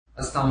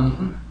Assalamu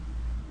alaikum.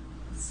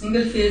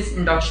 Single phase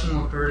induction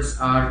motors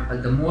are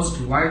the most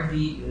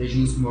widely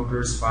used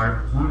motors for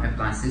home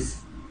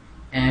appliances,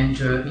 and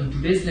in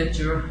today's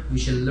lecture we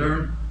shall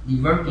learn the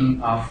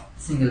working of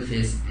single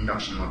phase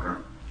induction motor.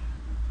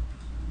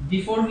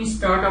 Before we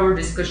start our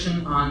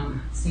discussion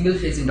on single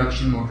phase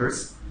induction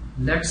motors,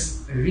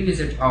 let's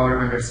revisit our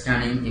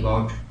understanding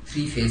about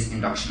three phase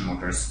induction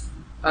motors.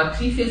 A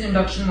three phase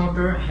induction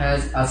motor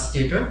has a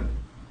stator,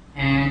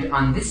 and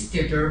on this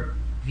stator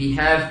we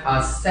have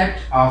a set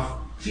of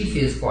three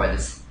phase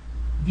coils.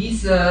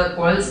 These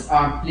coils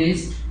are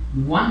placed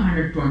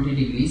 120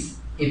 degrees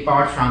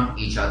apart from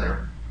each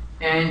other,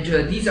 and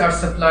these are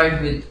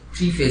supplied with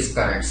three phase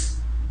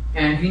currents.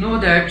 And we know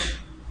that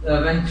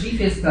when three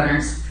phase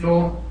currents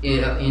flow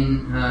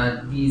in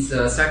these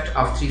set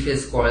of three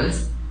phase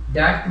coils,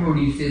 that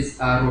produces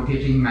a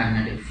rotating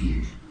magnetic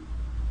field,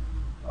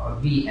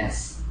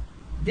 Vs.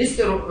 This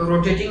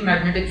rotating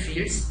magnetic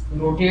field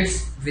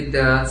rotates with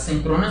the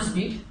synchronous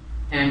speed,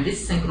 and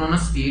this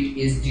synchronous speed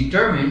is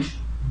determined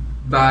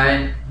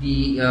by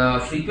the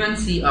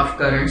frequency of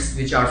currents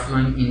which are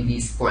flowing in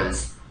these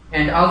coils,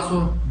 and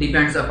also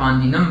depends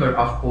upon the number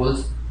of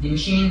poles. The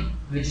machine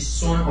which is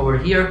shown over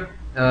here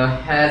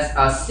has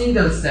a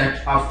single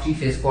set of three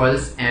phase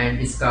coils and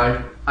is called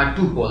a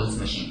two poles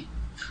machine.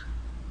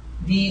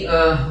 The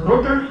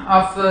rotor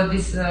of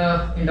this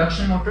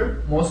induction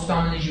motor, most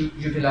commonly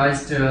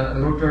utilized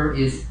rotor,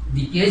 is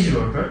the cage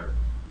rotor,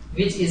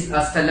 which is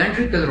a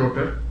cylindrical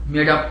rotor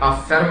made up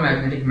of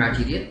ferromagnetic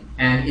material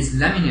and is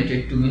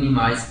laminated to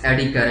minimize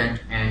eddy current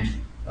and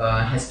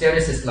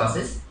hysteresis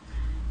losses.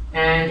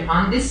 And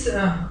on this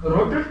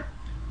rotor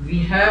we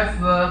have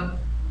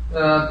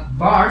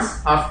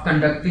bars of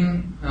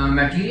conducting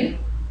material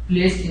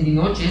placed in the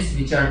notches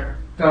which are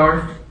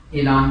curved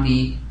along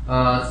the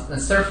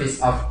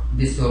surface of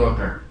this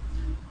rotor.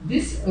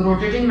 This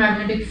rotating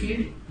magnetic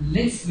field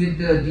links with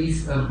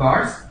these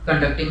bars,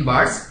 conducting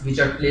bars, which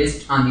are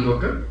placed on the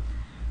rotor,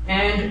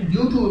 and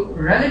due to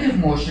relative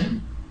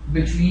motion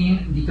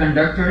between the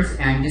conductors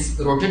and this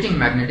rotating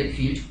magnetic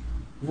field,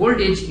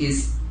 voltage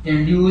is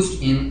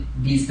induced in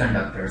these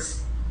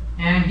conductors.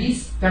 And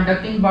these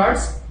conducting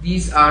bars,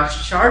 these are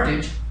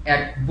shorted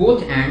at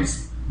both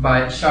ends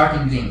by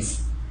shorting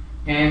rings,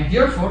 and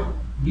therefore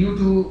due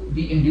to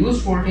the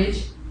induced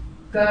voltage,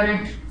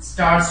 current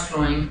starts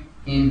flowing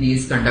in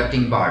these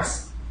conducting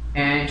bars,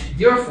 and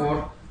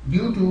therefore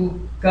due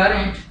to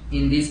current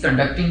in these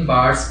conducting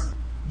bars,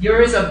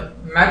 there is a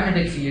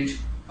magnetic field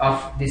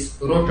of this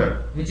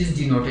rotor which is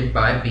denoted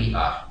by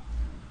Br.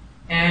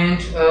 And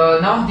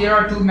now there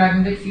are two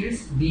magnetic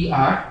fields, Br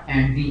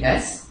and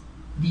Bs.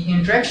 The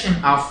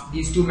interaction of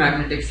these two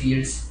magnetic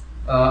fields,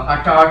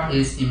 a torque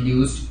is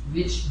induced,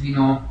 which we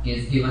know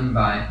is given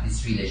by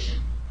this relation.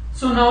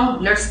 So now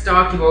let's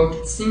talk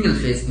about single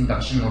phase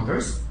induction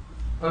motors.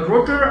 A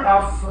rotor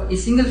of a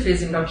single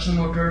phase induction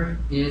motor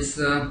is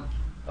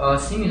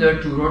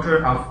similar to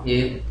rotor of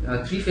a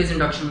three phase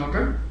induction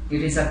motor.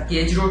 It is a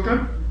cage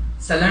rotor,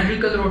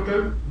 cylindrical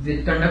rotor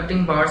with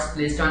conducting bars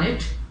placed on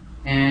it,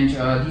 and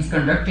these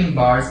conducting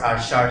bars are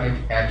shorted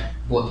at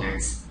both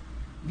ends.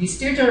 The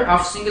stator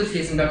of single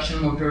phase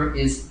induction motor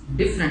is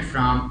different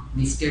from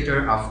the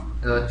stator of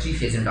three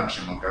phase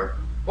induction motor.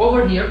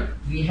 Over here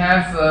we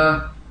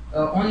have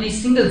only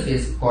single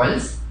phase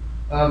coils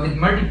with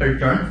multiple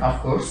turns, of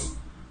course,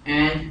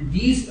 and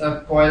these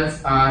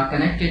coils are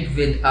connected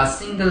with a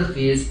single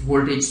phase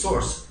voltage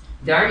source.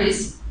 That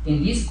is,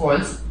 in these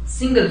coils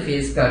single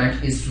phase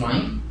current is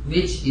flowing,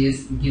 which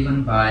is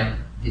given by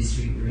this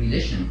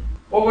relation.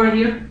 Over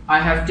here I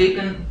have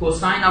taken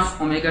cosine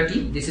of omega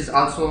t. This is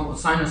also a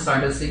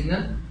sinusoidal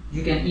signal.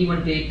 You can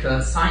even take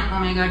sine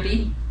omega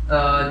t.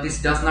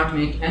 This does not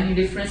make any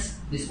difference.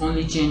 This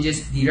only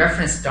changes the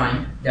reference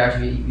time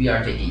that we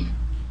are taking.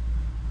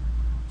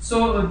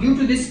 So due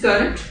to this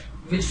current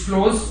which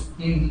flows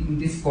in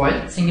this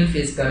coil, single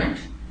phase current,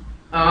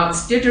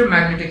 stator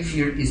magnetic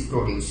field is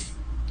produced.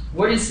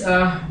 What is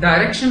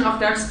direction of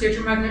that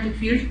stator magnetic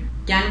field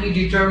can be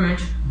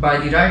determined by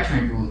the right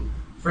hand rule.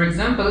 For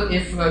example,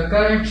 if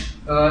current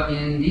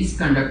in these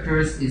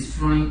conductors is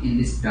flowing in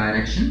this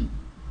direction,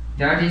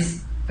 that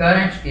is,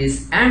 current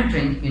is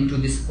entering into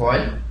this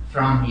coil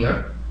from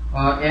here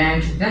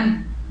and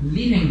then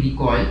leaving the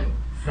coil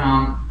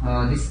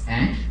from this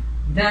end,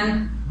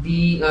 then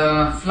the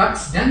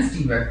flux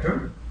density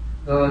vector,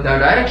 the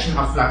direction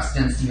of flux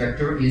density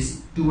vector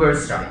is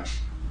towards right.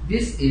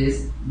 This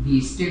is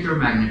the stator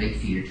magnetic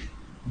field,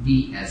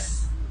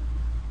 ds.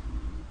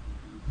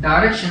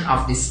 Direction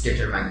of this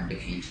stator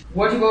magnetic field.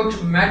 What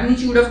about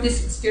magnitude of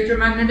this stator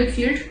magnetic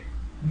field?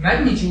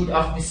 Magnitude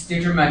of this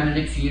stator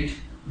magnetic field,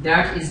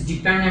 that is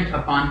dependent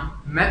upon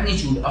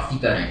magnitude of the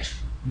current.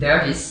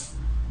 That is,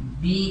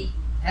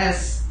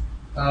 Bs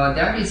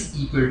that is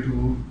equal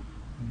to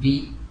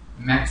B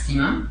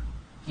maximum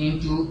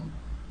into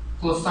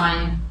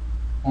cosine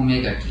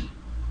omega t.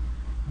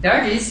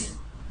 That is,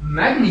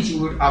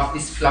 magnitude of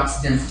this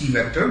flux density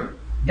vector,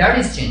 that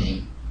is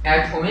changing.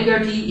 At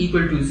omega t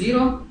equal to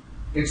 0,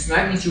 its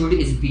magnitude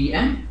is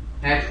Bm,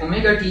 at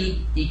omega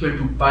t equal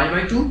to pi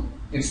by 2,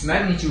 its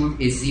magnitude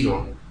is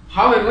 0.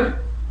 However,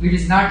 it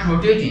is not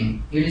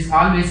rotating, it is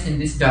always in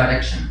this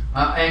direction.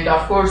 And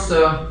of course,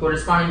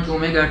 corresponding to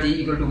omega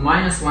t equal to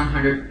minus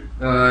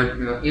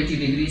 180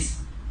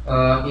 degrees,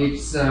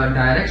 its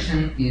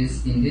direction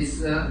is in this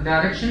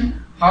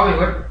direction.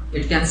 However,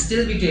 it can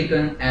still be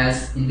taken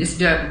as in this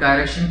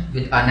direction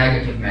with a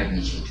negative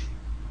magnitude.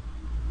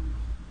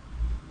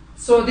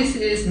 So this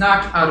is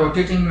not a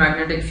rotating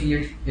magnetic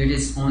field, it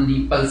is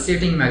only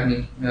pulsating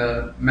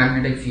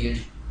magnetic field.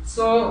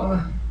 So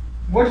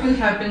what will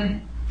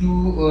happen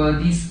to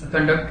these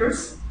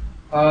conductors?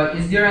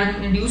 Is there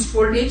any induced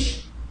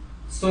voltage?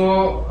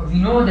 So we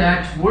know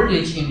that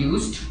voltage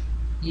induced,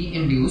 E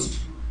induced,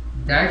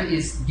 that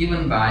is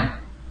given by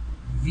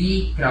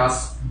V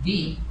cross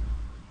V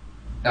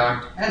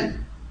dot L,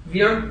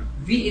 where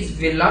V is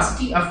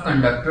velocity of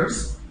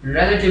conductors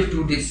relative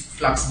to this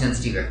flux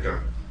density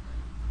vector.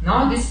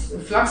 Now this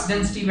flux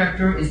density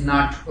vector is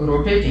not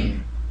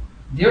rotating,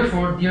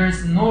 therefore there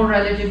is no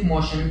relative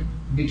motion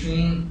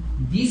between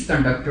these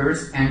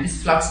conductors and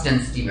this flux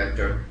density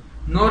vector.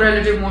 No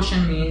relative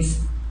motion means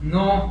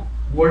no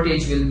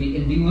voltage will be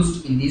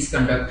induced in these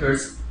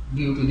conductors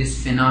due to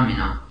this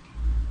phenomena.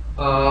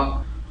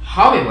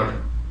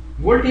 However,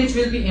 voltage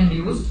will be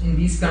induced in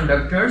these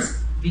conductors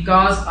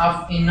because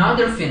of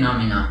another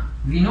phenomena.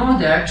 We know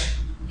that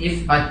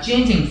if a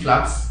changing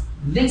flux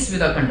links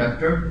with a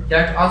conductor,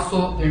 that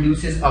also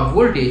induces a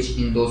voltage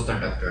in those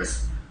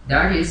conductors.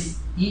 That is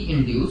E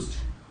induced,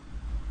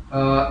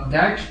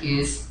 that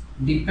is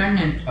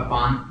dependent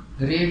upon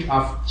the rate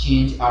of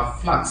change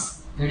of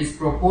flux. It is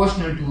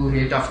proportional to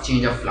rate of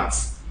change of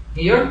flux.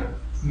 Here,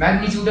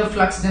 magnitude of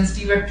flux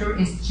density vector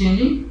is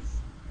changing.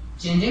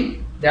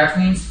 That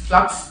means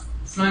flux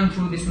flowing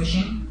through this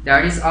machine,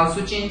 that is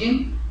also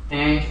changing,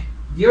 and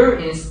there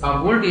is a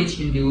voltage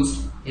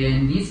induced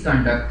in these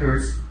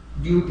conductors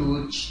due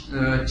to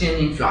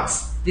changing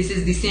flux. This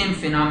is the same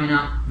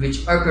phenomena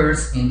which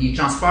occurs in the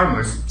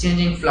transformers,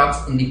 changing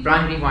flux in the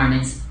primary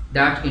windings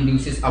that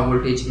induces a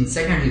voltage in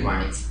secondary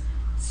windings.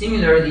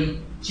 Similarly,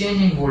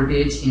 changing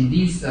voltage in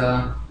these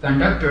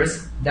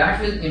conductors,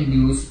 that will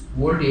induce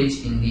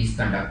voltage in these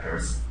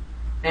conductors.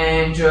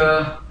 And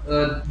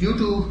due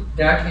to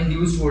that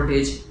induced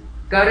voltage,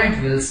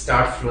 current will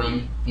start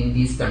flowing in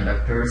these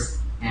conductors,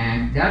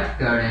 and that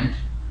current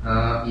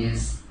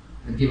is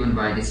given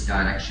by this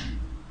direction.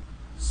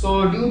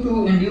 So due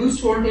to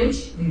induced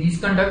voltage in these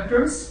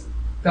conductors,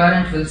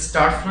 current will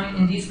start flowing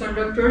in these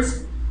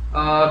conductors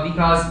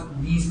because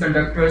these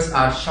conductors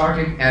are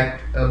shorted at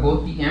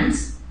both the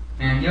ends,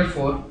 and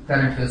therefore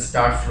current will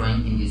start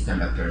flowing in these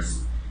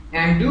conductors.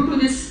 And due to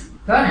this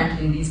current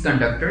in these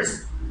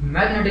conductors,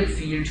 magnetic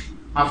field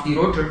of the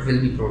rotor will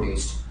be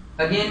produced.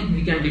 Again,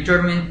 we can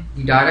determine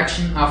the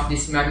direction of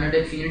this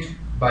magnetic field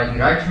by the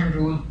right hand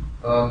rule.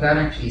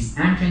 Current is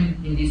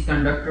entering in these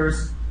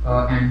conductors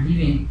and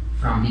leaving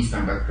from these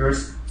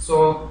conductors.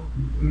 So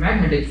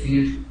magnetic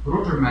field,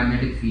 rotor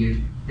magnetic field,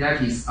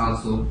 that is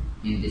also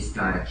in this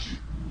direction,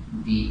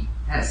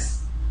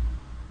 ds.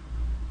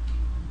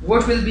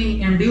 What will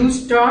be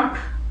induced torque?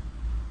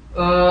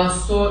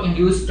 So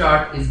induced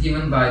torque is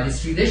given by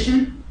this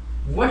relation.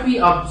 What we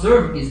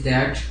observe is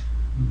that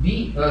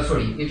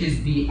it is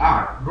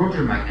BR,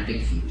 rotor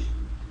magnetic field.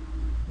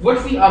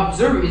 What we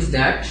observe is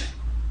that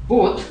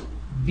both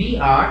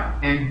BR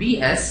and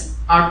BS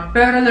are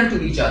parallel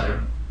to each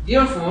other.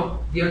 Therefore,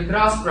 their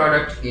cross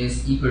product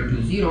is equal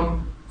to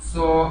 0.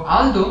 So,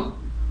 although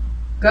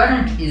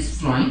current is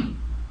flowing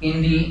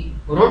in the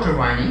rotor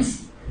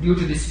windings due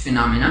to this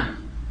phenomena,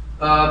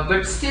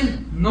 but still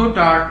no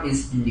torque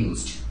is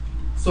induced.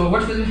 So,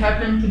 what will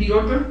happen to the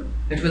rotor?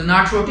 It will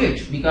not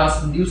rotate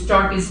because induced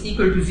torque is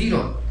equal to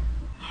 0.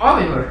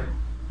 However,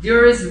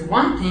 there is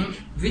one thing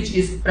which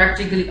is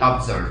practically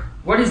observed.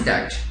 What is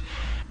that?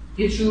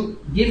 If you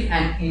give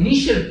an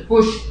initial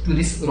push to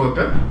this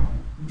rotor,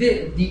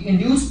 the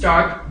induced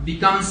torque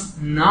becomes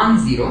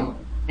non-zero,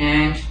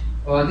 and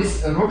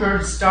this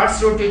rotor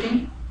starts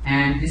rotating,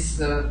 and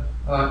this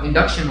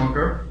induction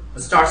motor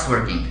starts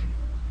working.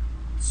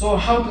 So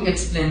how to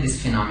explain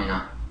this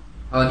phenomena?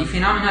 The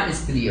phenomena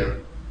is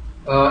clear.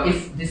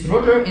 If this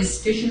rotor is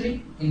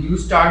stationary,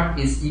 induced torque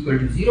is equal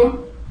to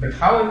 0. But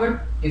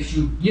however, if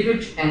you give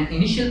it an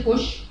initial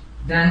push,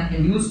 then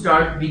induced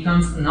torque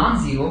becomes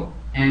non-zero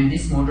and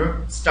this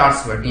motor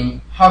starts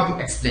working. How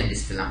to explain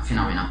this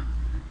phenomena?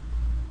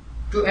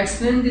 To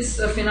explain this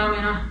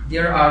phenomena,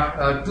 there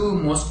are two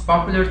most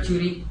popular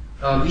theory.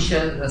 We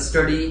shall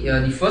study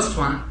the first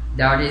one,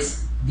 that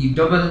is the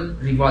double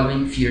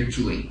revolving field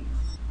theory.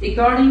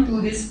 According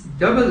to this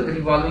double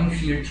revolving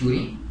field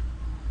theory,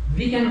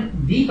 we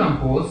can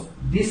decompose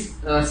this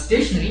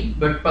stationary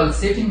but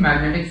pulsating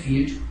magnetic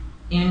field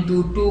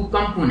into two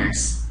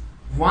components,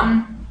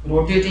 one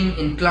rotating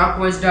in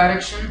clockwise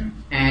direction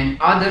and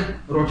other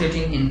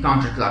rotating in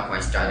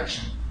counterclockwise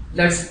direction.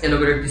 Let's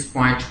elaborate this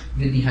point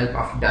with the help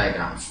of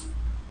diagrams.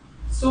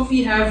 So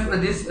we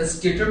have this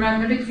stator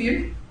magnetic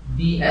field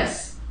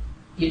BS.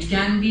 It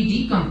can be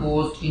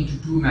decomposed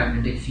into two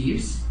magnetic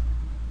fields.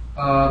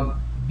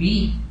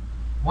 B,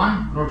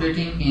 one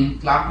rotating in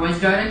clockwise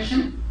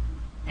direction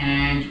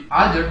and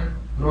other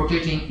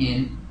rotating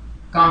in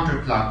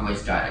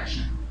counterclockwise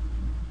direction.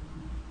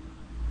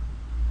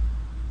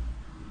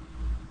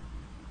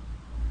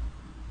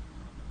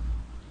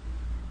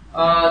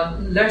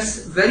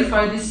 Let's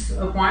verify this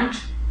point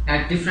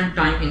at different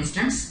time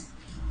instants.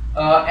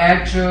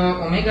 At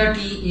omega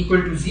t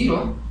equal to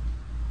 0,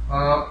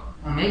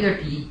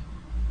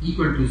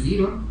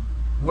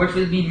 what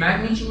will be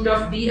magnitude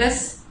of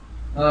Bs?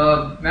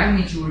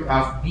 Magnitude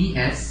of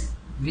Bs,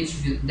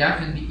 that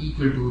will be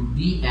equal to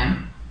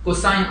Bm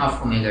cosine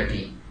of omega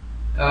t.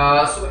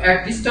 So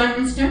at this time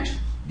instant,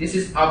 this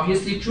is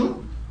obviously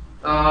true.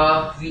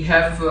 We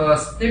have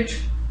split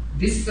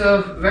this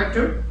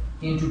vector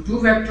into two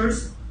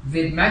vectors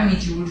with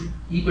magnitude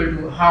equal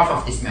to half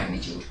of this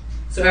magnitude.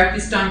 So at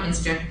this time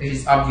instant, it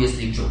is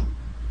obviously true.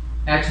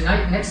 At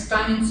next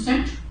time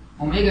instant,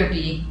 omega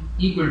t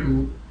equal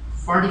to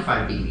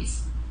 45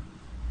 degrees.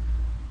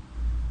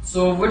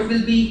 So what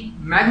will be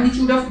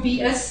magnitude of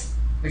Bs?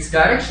 Its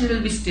direction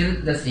will be still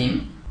the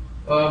same.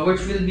 What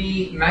will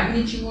be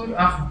magnitude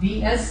of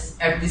Bs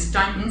at this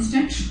time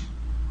instant?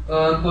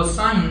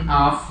 Cosine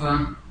of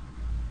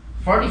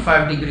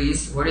 45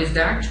 degrees. What is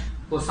that?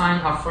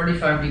 Cosine of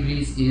 45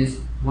 degrees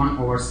is 1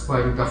 over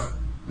square root of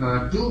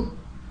 2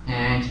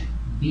 and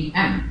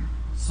Bm.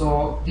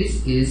 So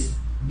this is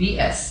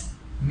Bs,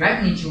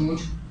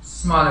 magnitude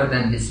smaller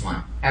than this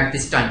one at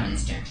this time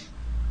instant.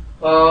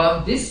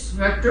 This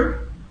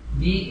vector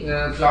B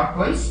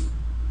clockwise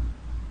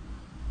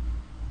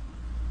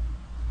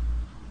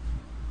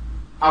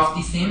of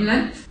the same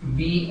length,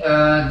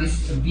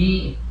 this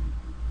B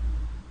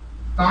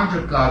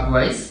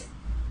counterclockwise,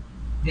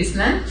 this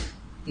length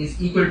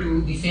is equal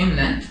to the same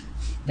length,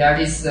 that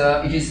is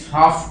it is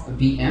half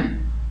Bm,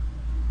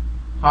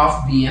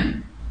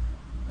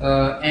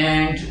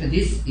 and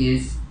this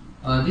is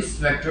this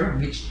vector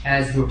which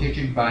has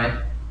rotated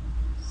by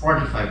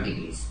 45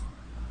 degrees.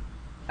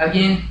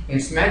 Again,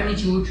 its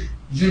magnitude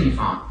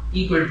uniform,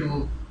 equal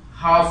to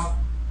half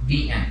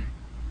Bm,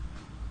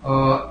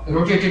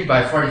 rotated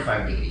by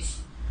 45 degrees.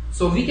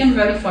 So we can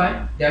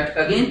verify that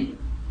again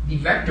the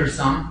vector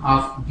sum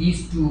of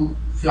these two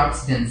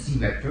flux density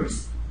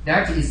vectors,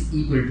 that is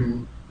equal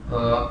to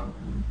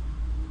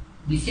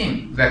the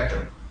same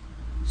vector.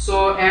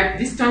 So at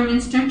this time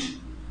instant,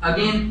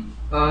 again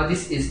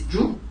this is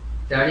true,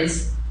 that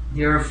is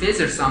their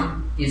phasor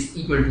sum is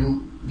equal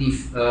to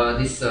this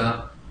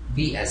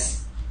Bs.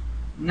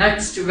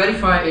 Next,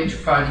 verify it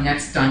for the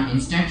next time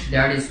instant,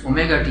 that is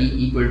omega t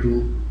equal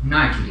to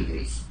 90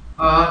 degrees.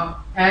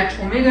 At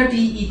omega t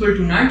equal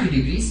to 90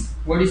 degrees,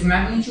 what is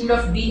magnitude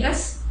of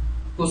Bs?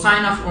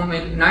 Cosine of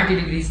omega 90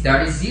 degrees,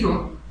 that is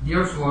 0.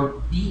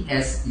 Therefore,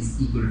 Bs is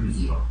equal to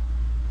 0.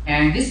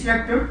 And this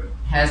vector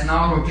has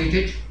now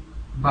rotated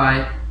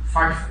by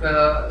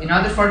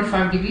another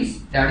 45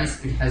 degrees, that is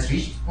it has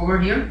reached over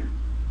here,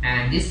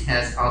 and this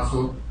has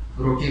also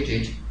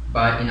rotated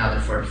by another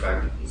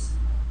 45 degrees.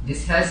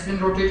 This has been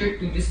rotated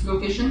to this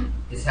location,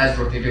 this has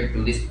rotated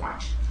to this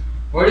point.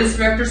 What is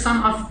vector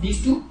sum of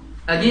these two?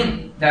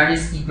 Again, that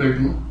is equal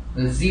to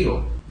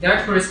 0.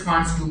 That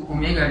corresponds to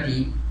omega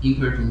t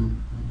equal to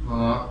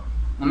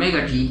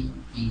 90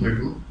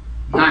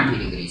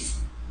 degrees.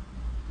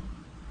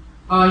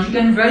 You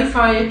can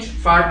verify it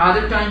for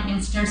other time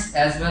instants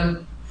as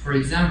well. For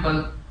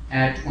example,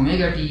 at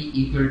omega t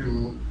equal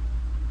to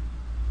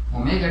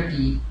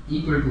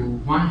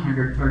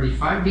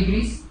 135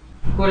 degrees,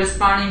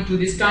 corresponding to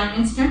this time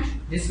instant,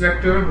 this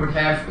vector would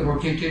have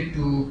rotated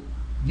to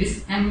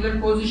this angular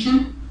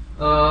position,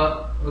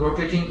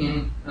 rotating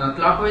in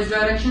clockwise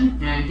direction,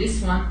 and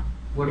this one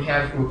would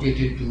have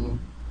rotated to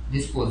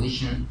this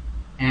position,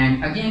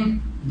 and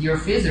again their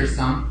phasor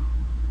sum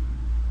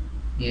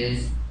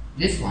is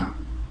this one,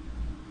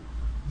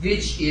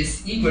 which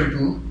is equal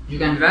to, you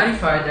can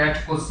verify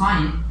that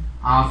cosine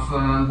of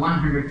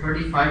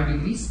 135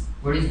 degrees,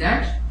 what is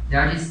that?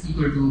 That is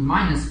equal to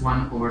minus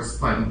 1 over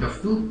square root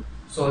of 2.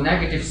 So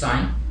negative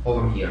sign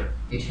over here.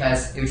 It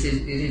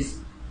is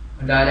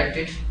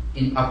directed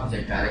in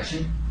opposite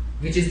direction,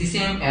 which is the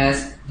same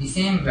as the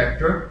same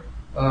vector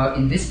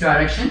in this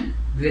direction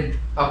with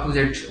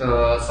opposite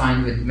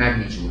sign with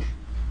magnitude.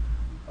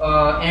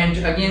 And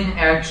again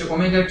at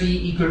omega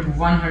t equal to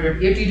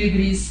 180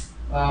 degrees,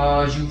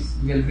 you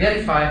will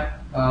verify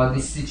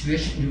this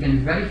situation. You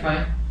can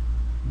verify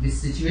this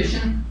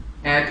situation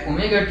at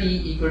omega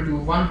t equal to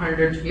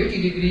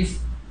 180 degrees.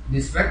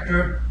 This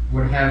vector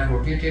would have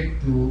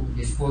rotated to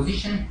this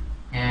position,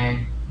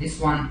 and this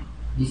one,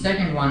 the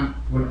second one,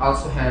 would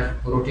also have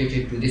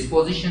rotated to this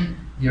position.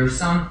 Their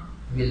sum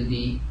will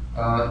be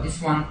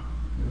this one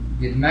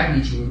with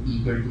magnitude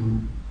equal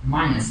to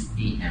minus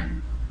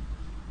Bm.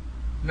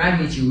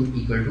 Magnitude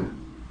equal to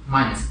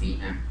minus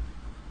Bm.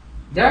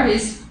 That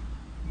is,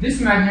 this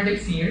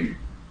magnetic field,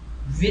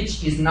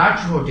 which is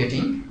not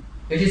rotating,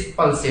 it is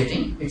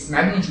pulsating, its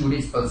magnitude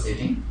is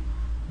pulsating.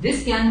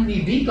 This can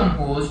be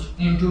decomposed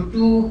into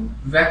two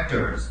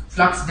vectors,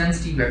 flux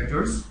density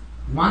vectors,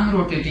 one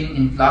rotating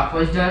in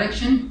clockwise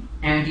direction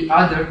and the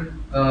other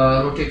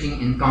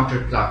rotating in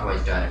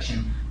counterclockwise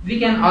direction. We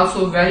can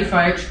also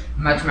verify it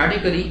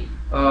mathematically.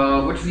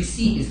 What we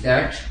see is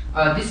that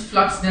this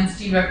flux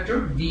density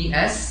vector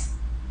Vs,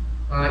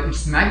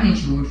 its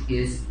magnitude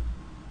is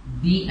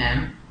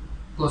Bm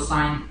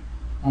cosine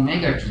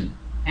omega t,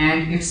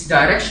 and its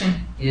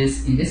direction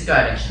is in this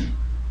direction.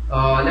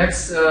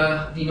 Let's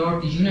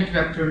denote the unit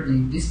vector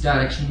in this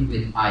direction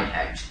with I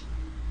hat.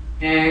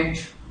 And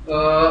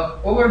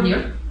over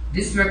here,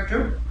 this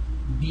vector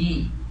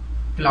B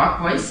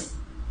clockwise,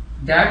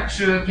 that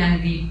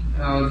can be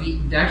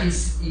that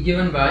is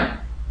given by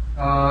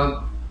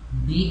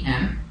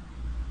Bm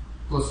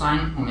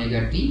cosine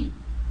omega t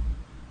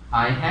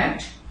I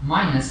hat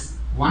minus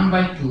 1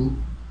 by 2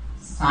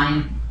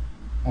 sine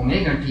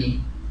omega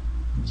t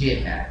j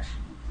hat.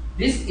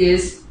 This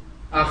is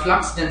a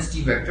flux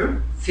density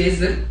vector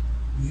phasor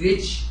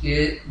which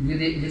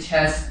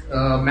has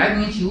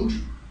magnitude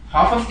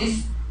half of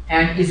this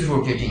and is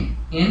rotating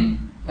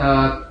in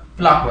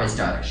clockwise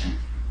direction.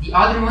 The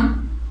other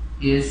one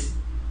is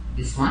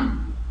this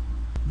one.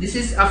 This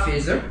is a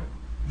phasor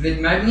with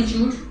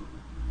magnitude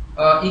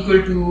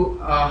equal to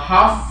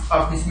half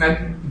of this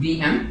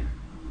Bm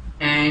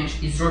and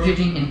is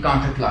rotating in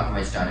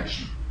counterclockwise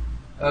direction.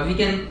 We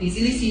can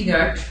easily see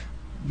that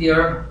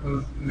their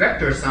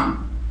vector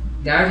sum,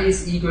 that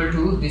is equal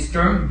to, this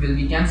term will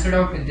be cancelled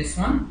out with this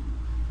one,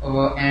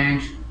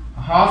 and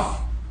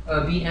half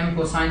Bm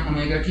cosine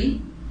omega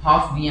t,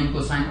 half Bm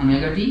cosine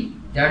omega t,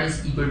 that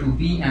is equal to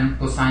Bm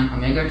cosine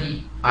omega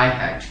t I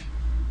hat.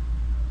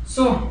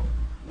 So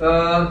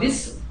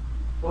this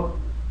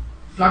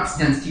flux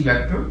density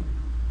vector,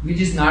 which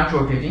is not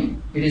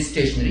rotating, it is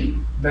stationary,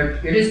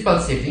 but it is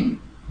pulsating,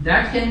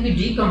 that can be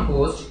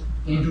decomposed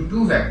into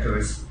two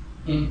vectors,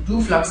 in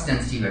two flux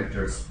density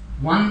vectors,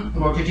 one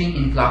rotating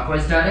in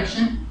clockwise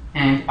direction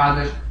and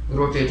other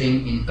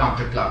rotating in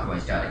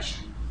counterclockwise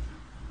direction.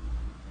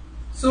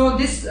 So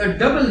this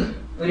double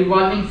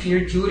revolving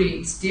field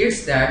theory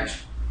states that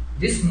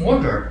this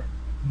motor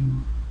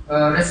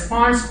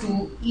responds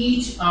to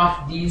each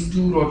of these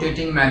two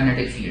rotating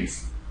magnetic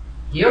fields.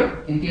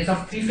 Here, in case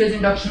of three-phase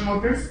induction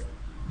motors,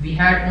 we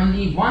had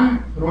only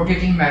one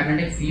rotating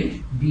magnetic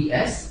field,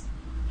 Bs.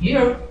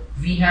 Here,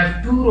 we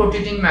have two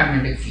rotating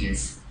magnetic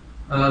fields,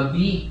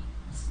 B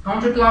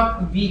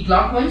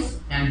clockwise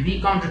and B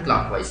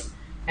counterclockwise,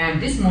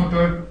 and this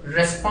motor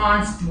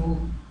responds to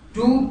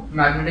two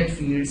magnetic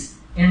fields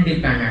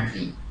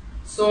independently.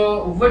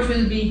 So what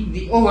will be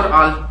the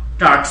overall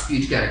torque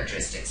speed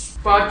characteristics?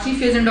 For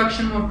three-phase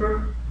induction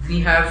motor, we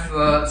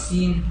have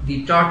seen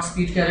the torque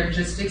speed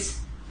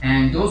characteristics,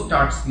 and those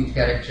torque speed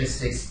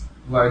characteristics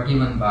were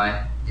given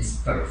by this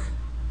curve.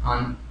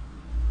 On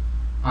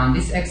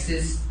this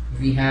axis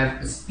we have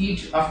the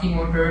speed of the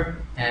motor,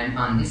 and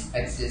on this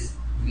axis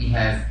we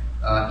have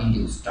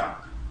induced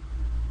torque.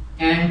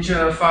 And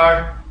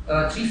for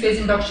three-phase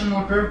induction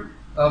motor,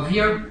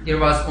 here there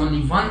was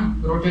only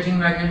one rotating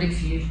magnetic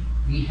field,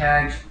 we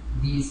had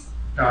these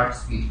torque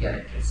speed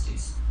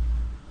characteristics.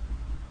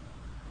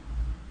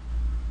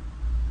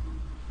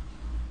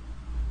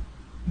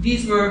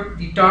 These were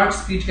the torque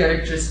speed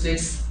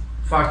characteristics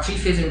for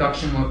three-phase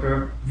induction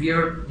motor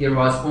where there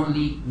was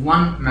only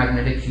one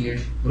magnetic field,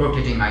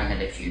 rotating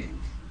magnetic field.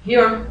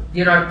 Here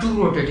there are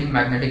two rotating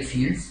magnetic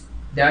fields,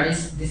 that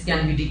is, this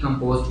can be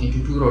decomposed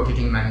into two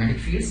rotating magnetic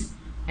fields,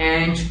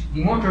 and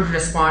the motor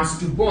responds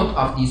to both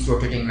of these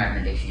rotating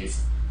magnetic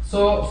fields.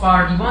 So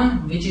for the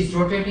one which is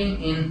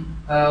rotating in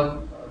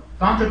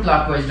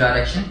counterclockwise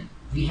direction,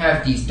 we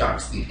have these torque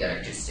speed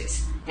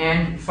characteristics,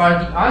 and for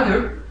the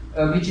other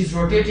which is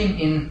rotating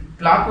in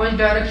clockwise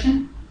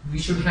direction, we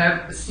should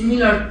have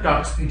similar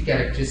torque speed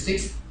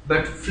characteristics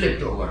but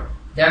flipped over.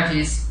 That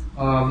is,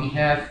 we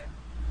have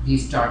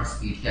these torque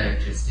speed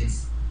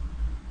characteristics.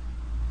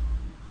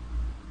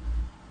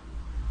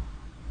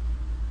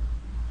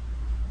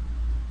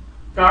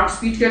 Torque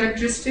speed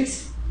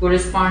characteristics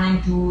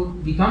corresponding to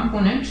the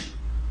component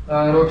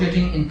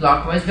rotating in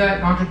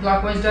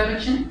counterclockwise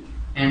direction,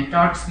 and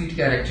torque speed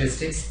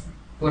characteristics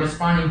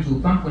corresponding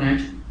to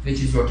component which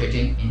is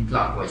rotating in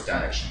clockwise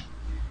direction.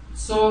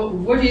 So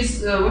what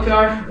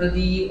are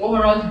the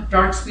overall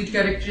torque speed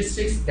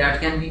characteristics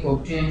that can be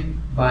obtained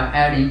by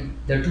adding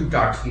the two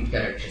torque speed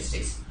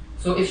characteristics?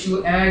 So if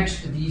you add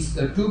these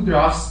two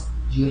graphs,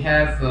 you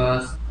have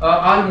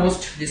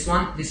almost this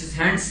one. This is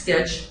hand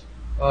sketch.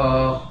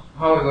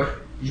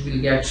 However, you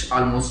will get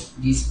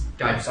almost these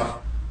types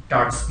of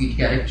torque speed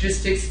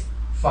characteristics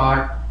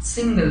for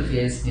single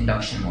phase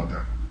induction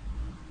motor.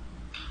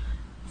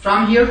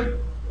 From here,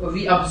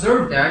 we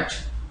observe that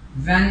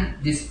when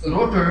this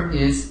rotor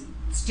is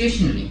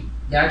stationary,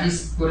 that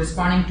is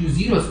corresponding to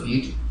zero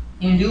speed,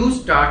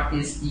 induced torque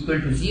is equal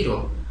to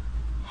 0.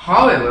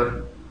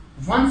 However,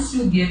 once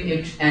you give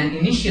it an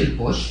initial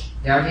push,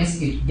 that is,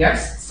 it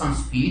gets some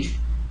speed,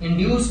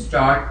 induced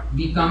torque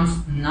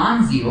becomes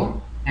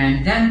non-zero,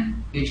 and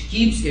then it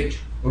keeps it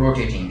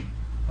rotating.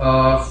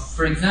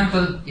 For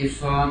example,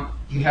 if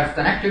you have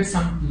connected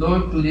some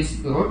load to this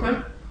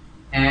rotor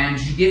and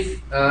you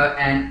give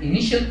an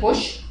initial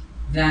push,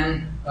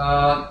 then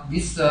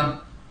this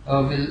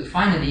will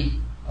finally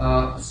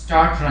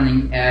start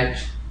running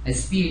at a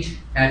speed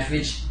at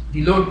which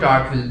the load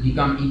torque will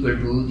become equal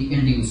to the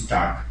induced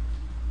torque.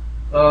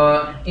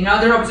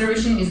 Another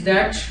observation is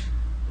that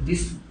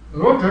this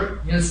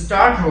rotor will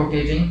start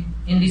rotating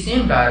in the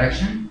same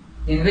direction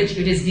in which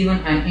it is given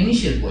an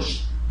initial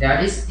push.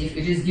 That is, if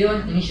it is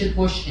given initial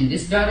push in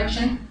this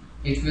direction,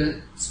 it will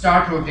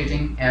start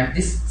rotating at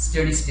this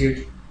steady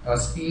state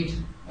speed,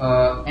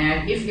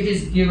 and if it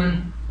is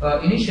given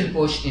initial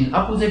push in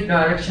opposite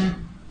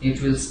direction,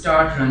 it will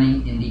start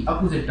running in the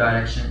opposite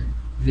direction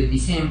with the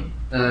same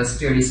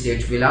steady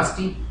state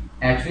velocity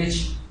at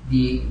which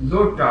the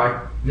load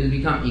torque will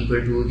become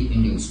equal to the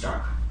induced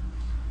torque.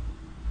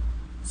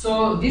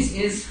 So this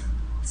is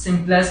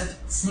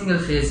simplest single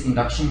phase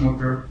induction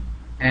motor,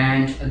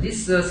 and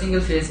this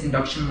single phase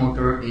induction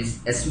motor is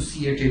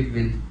associated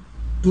with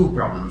two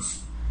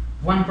problems.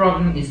 One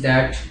problem is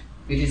that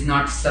it is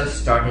not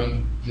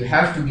self-starting, you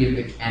have to give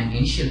it an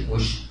initial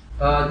push.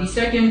 The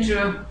second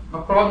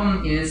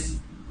problem is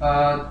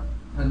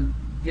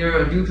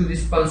due to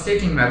this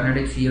pulsating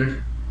magnetic field,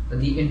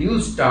 the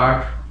induced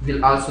torque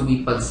will also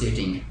be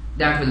pulsating.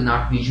 That will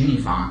not be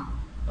uniform.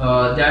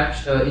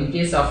 In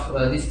case of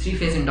this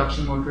three-phase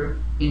induction motor,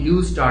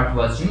 induced torque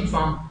was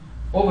uniform.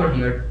 Over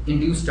here,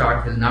 induced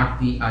torque will not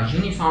be a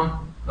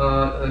uniform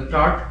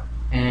torque,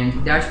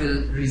 and that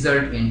will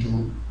result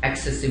into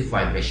excessive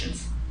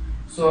vibrations.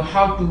 So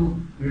how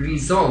to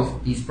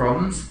resolve these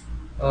problems?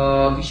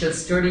 We shall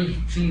study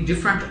three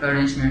different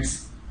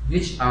arrangements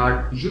which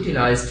are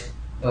utilized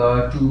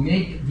to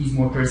make these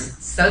motors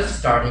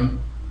self-starting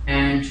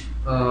and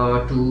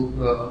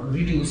to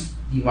reduce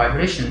the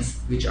vibrations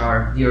which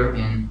are there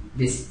in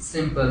this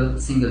simple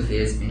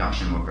single-phase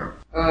induction motor.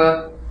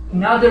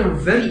 Another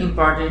very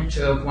important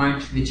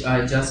point which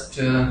I just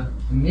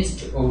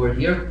missed over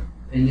here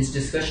in this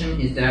discussion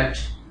is that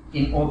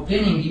in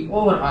obtaining the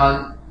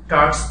overall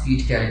torque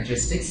speed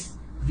characteristics,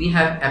 we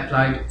have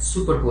applied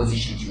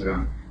superposition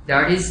theorem.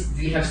 That is,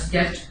 we have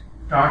sketched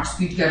torque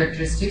speed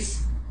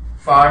characteristics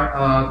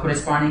for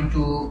corresponding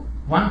to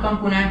one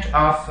component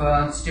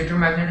of stator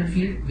magnetic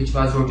field which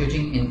was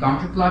rotating in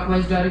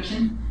counterclockwise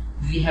direction.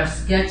 We have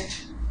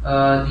sketched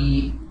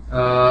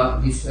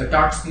this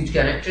torque speed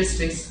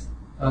characteristics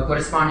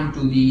corresponding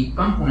to the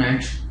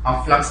component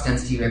of flux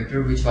density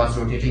vector which was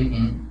rotating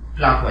in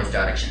clockwise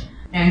direction.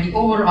 And the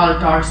overall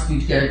torque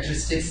speed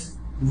characteristics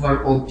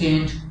were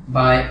obtained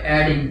by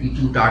adding the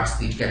two torque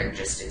speed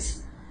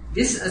characteristics.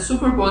 This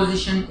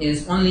superposition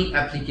is only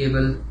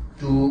applicable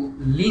to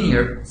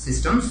linear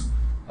systems,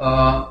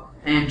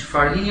 and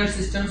for linear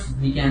systems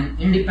we can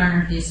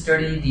independently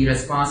study the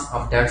response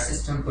of that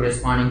system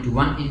corresponding to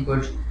one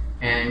input,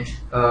 and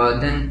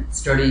then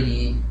study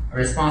the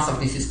response of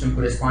the system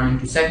corresponding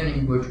to second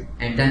input,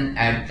 and then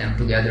add them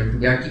together to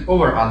get the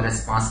overall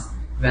response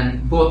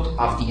when both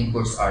of the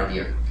inputs are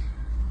there.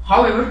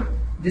 However,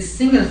 this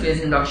single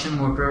phase induction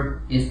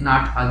motor is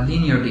not a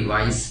linear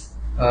device.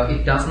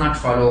 It does not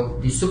follow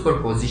the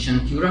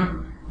superposition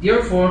theorem.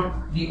 Therefore,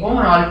 the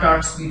overall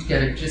torque speed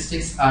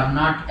characteristics are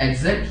not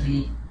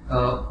exactly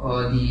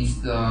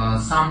the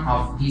sum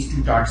of these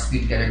two torque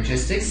speed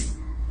characteristics.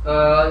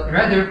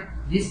 Rather,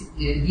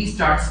 these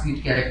torque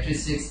speed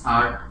characteristics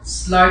are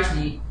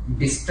slightly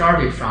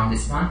distorted from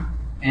this one,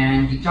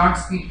 and the torque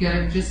speed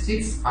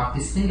characteristics of the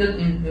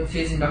single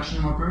phase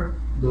induction motor,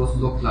 those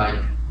look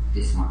like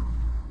this one.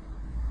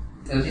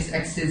 This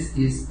axis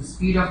is the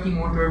speed of the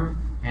motor,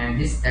 and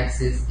this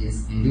axis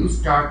is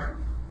induced torque.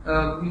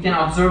 We can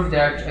observe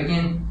that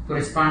again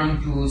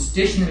corresponding to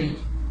stationary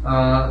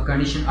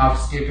condition of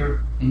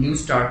stator,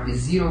 induced torque is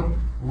 0.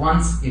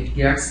 Once it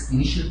gets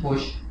initial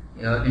push,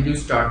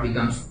 induced torque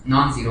becomes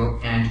non-zero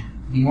and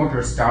the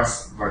motor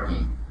starts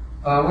working.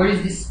 What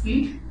is this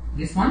speed?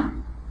 This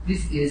one?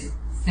 This is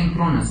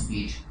synchronous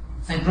speed.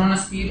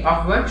 Synchronous speed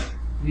of what?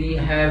 We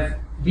have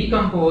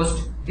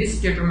decomposed this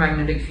stator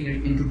magnetic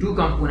field into two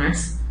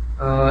components,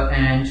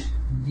 and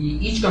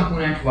each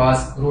component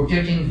was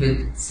rotating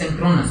with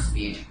synchronous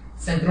speed.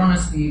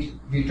 Synchronous speed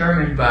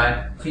determined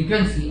by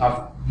frequency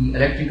of the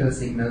electrical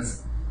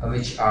signals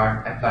which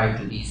are applied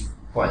to these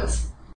coils.